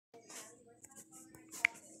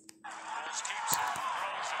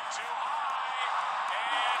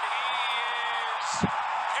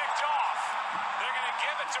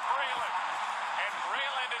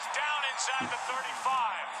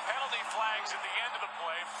at the end of the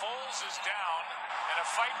play. Foles is down, and a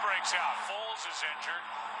fight breaks out. Foles is injured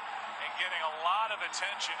and getting a lot of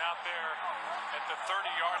attention out there at the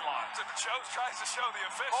 30-yard line. Joe tries to show the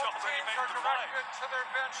official Both that he teams made are the play. directed to their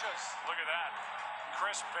benches. Look at that.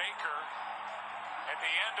 Chris Baker, at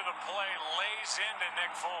the end of the play, lays into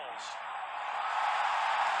Nick Foles.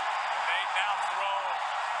 And they now throw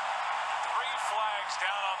 3 flags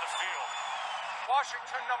down on the field.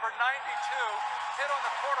 Washington, number 92, hit on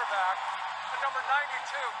the quarterback, and number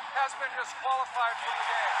 92 has been disqualified from the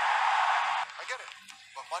game. I get it,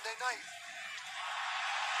 but Monday night.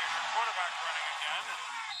 Here's your quarterback running again.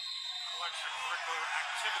 Extracurricular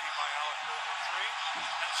activity by Alec Ogletree,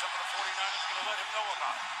 and some of the 49ers going to let him know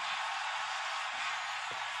about it.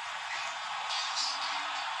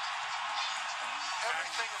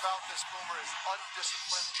 Everything about this Boomer is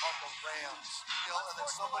undisciplined on the Rams. You know, and then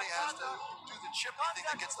somebody has to do the chippy thing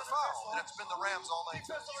that gets the foul. And it's been the Rams all night.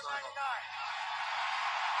 Number 99.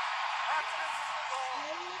 After this is the goal.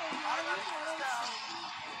 Automatic first down.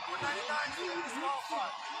 Number 99 is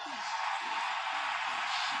disqualified.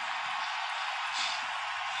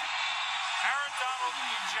 Aaron Donald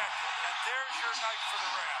ejected, and there's your night for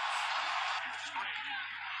the Rams.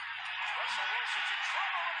 Russell Wilson's in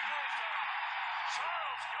trouble on third down.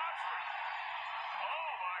 Charles Godfrey.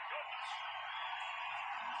 Oh, my goodness.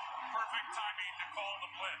 Perfect timing to call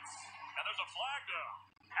the blitz. And there's a flag down.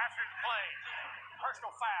 After the play,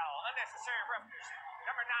 personal foul, unnecessary roughness.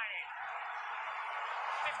 Number 90,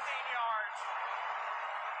 15 yards,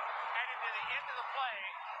 and into the end of the play,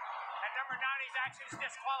 and number 90's actually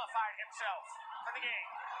disqualified himself for the game.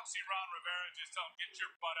 See Ron Rivera just tell him, get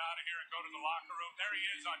your butt out of here and go to the locker room. There he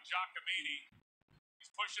is on Giacomini. He's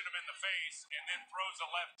pushing him in the face and then throws a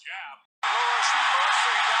left jab. Lewis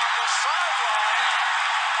Murphy down the sideline.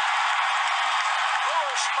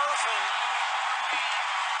 Lewis Murphy,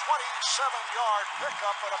 27-yard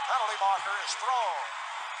pickup, but a penalty marker is thrown.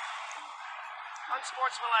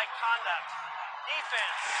 Unsportsmanlike conduct.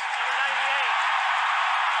 Defense, number 98.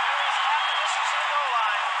 Release after distance to the goal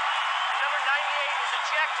line. And number 98 is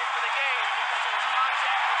ejected for the game because of his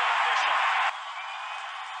contact with an official.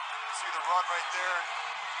 See the run right there.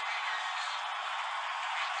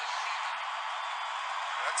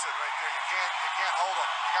 That's it right there. You can't hold him.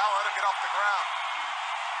 You gotta let him get off the ground.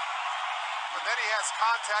 But then he has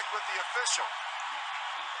contact with the official.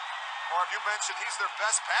 Or have you mentioned he's their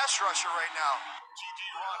best pass rusher right now? GG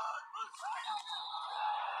run.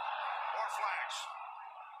 More flags.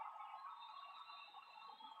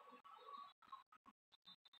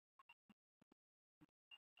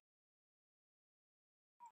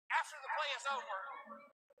 After the play is over,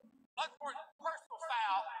 unfortunate personal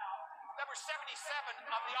foul, number 77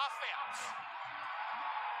 of the offense.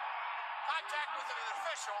 Contact with an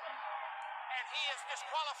official, and he is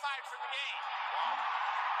disqualified from the game.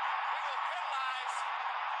 We will penalize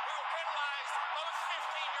those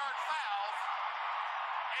 15-yard fouls,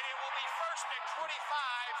 and it will be 1st and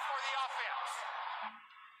 25 for the offense.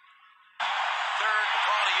 Third,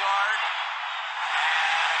 call a yard.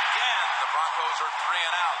 And again, the Broncos are 3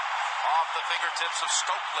 and out. Off the fingertips of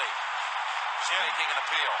Stokely. Making an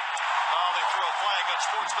appeal. Oh, they threw a flag on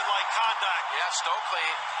sportsmanlike conduct. Yeah, Stokely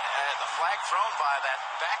had the flag thrown by that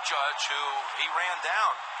back judge who he ran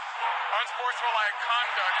down. Unsportsmanlike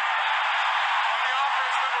conduct on the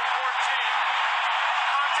offense, number 14.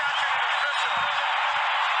 Contacted an official.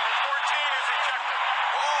 Number 14 is ejected.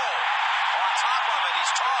 Oh, on top of it,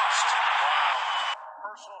 he's tossed. Wow.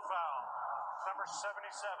 Personal foul. Number 77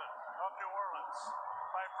 of New Orleans.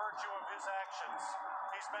 By virtue of his actions,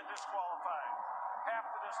 he's been disqualified.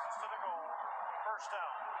 Half the distance to the goal. First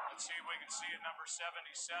down. Let's see if we can see a number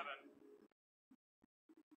 77.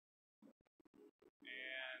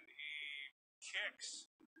 And he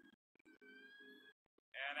kicks.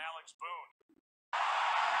 And Alex Boone.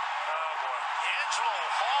 Oh, boy. Angelo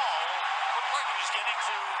Hall looked like he was getting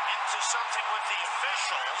into something with the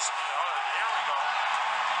officials. Oh, here we go.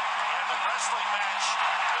 And the wrestling match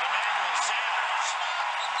with Emmanuel Sanders.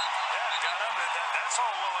 Yeah, he got up. That's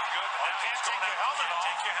all well and good. But Oh, now can't he's take going your to helmet off.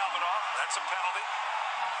 take your helmet off. That's a penalty.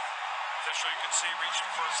 Official, you can see reaching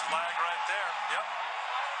for his flag right there. Yep.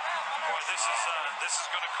 Boy, this is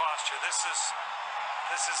going to cost you. This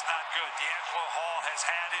is not good. D'Angelo Hall has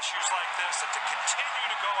had issues like this, and to continue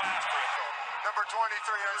to go after it. Number 23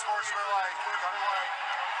 unsportsmanlike.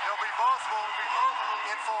 They'll be both will be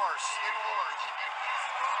enforced.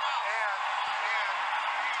 And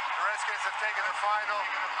the Redskins have taken their final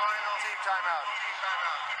team timeout.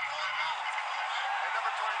 And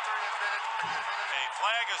number 23 has been A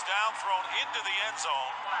flag is down, thrown into the end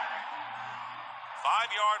zone.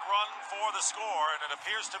 5-yard run for the score, and it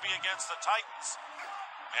appears to be against the Titans.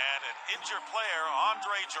 And an injured player,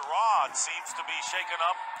 Andre Gerard, seems to be shaken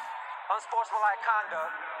up. Unsportsmanlike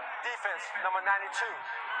conduct, defense, number 92,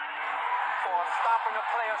 for stomping the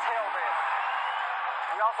player's helmet.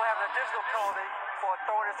 We also have an additional penalty for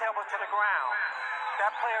throwing his helmet to the ground.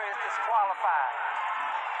 That player is disqualified.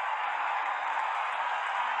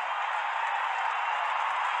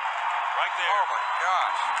 Right there. Oh, my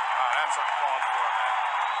gosh. That's uncalled for, man.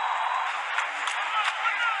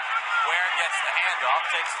 Ware gets the handoff,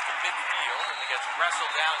 takes it to midfield, and it gets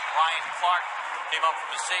wrestled down as Ryan Clark came up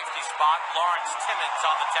from the safety spot. Lawrence Timmons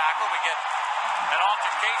on the tackle. We get an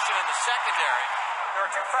altercation in the secondary. There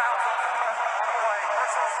are 2 fouls on the play.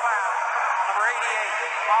 Personal foul, number 88,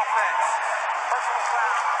 offense. Personal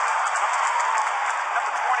foul,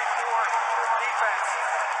 number 24, defense.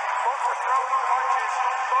 Both were throwing punches.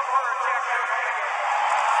 Both were ejected from the game.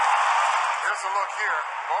 Here's a look here.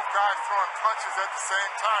 Both guys throwing punches at the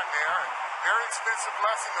same time there. Very expensive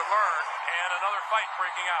lesson to learn. And another fight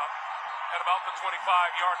breaking out at about the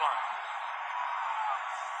 25-yard line.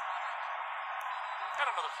 Got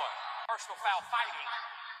another fight. Personal foul fighting.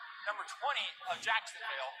 Number 20 of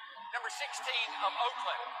Jacksonville. Number 16 of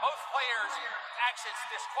Oakland. Both players' actions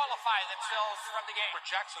disqualify themselves from the game. For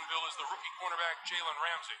Jacksonville is the rookie cornerback Jalen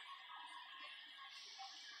Ramsey.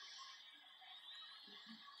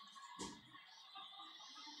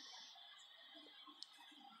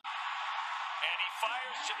 And he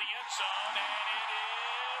fires to the end zone, and it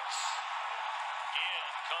is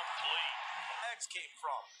incomplete. Came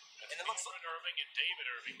from. And it looks like Irving and David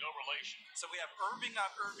Irving, no relation. So we have Irving on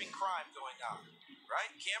Irving crime going on, right?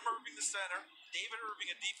 Cam Irving, the center, David Irving,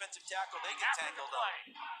 a defensive tackle. They get After tangled the up.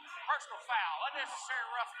 play, personal foul, unnecessary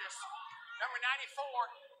roughness. Number 94, 95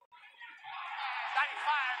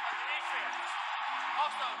 of the defense.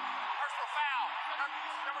 Also, personal foul,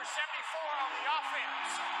 number 74 on the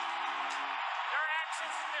offense. Their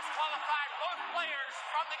actions disqualified both players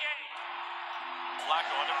from the game.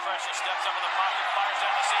 Flacco under pressure, steps up in the pocket, fires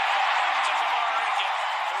down the seam to Kamar Aiken,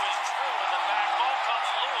 who is drilled in the back. Ball comes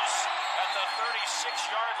loose at the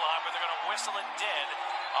 36-yard line, but they're going to whistle it dead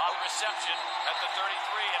on reception at the 33,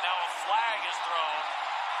 and now a flag is thrown.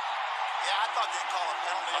 Yeah, I thought they'd call a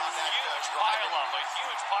penalty on that. A huge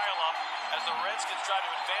pile-up as the Redskins try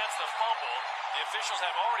to advance the fumble. The officials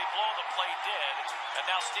have already blown the play dead, and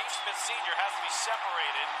now Steve Smith Sr. has to be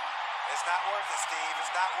separated. It's not worth it, Steve. It's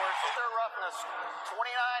not worth it. Their roughness,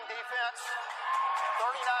 29 defense,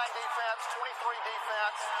 39 defense, 23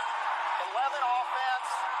 defense, 11 offense,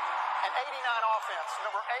 and 89 offense.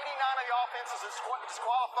 Number 89 of the offense is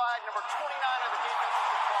disqualified. Number 29 of the defense is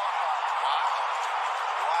disqualified.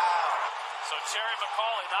 Wow. So Terry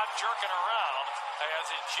McCauley, not jerking around, has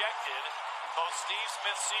ejected both Steve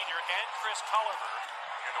Smith Sr. and Chris Culliver.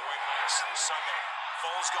 Here to win this Sunday.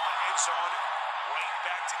 Foles going end zone. Right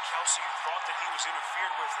back to Kelsey, who thought that he was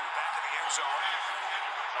interfered with in the back of the end zone.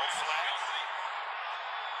 No flag.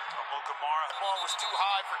 Kamara. The ball was too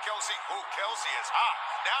high for Kelsey. Ooh, Kelsey is hot.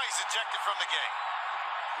 Now he's ejected from the game.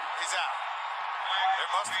 He's out. There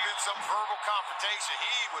must have been some verbal confrontation.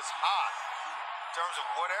 He was hot. In terms of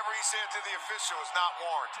whatever he said to the official is not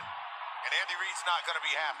warranted. And Andy Reid's not going to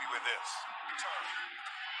be happy with this.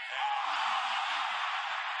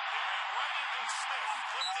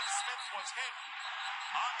 Clifton Smith was hit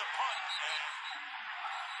on the punt and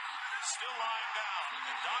still lying down.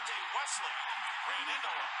 And Dante Wesley ran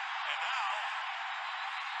into him. And now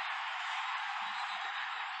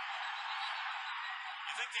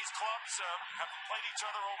you think these clubs have played each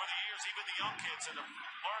other over the years, even the young kids, and have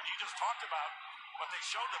learned. You just talked about what they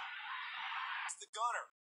showed them. It's the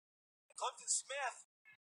gunner. Clifton Smith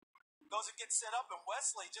goes and gets set up, and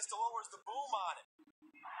Wesley just lowers the boom on it.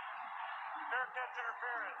 Fair catch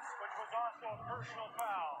interference, which was also a personal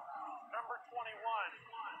foul. Number 21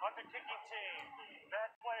 of the kicking team.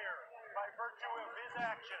 That player, by virtue of his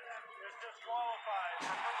action, is disqualified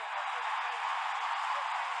for further participation.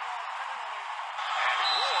 And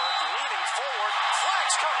Ward leaning forward.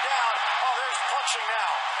 Flags come down. Oh, there's punching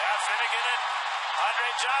now. Yeah, Finnegan and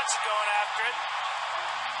Andre Johnson going after it.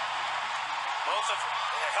 Both of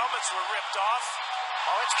the helmets were ripped off.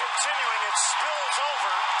 Oh, it's continuing. It spills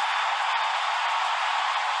over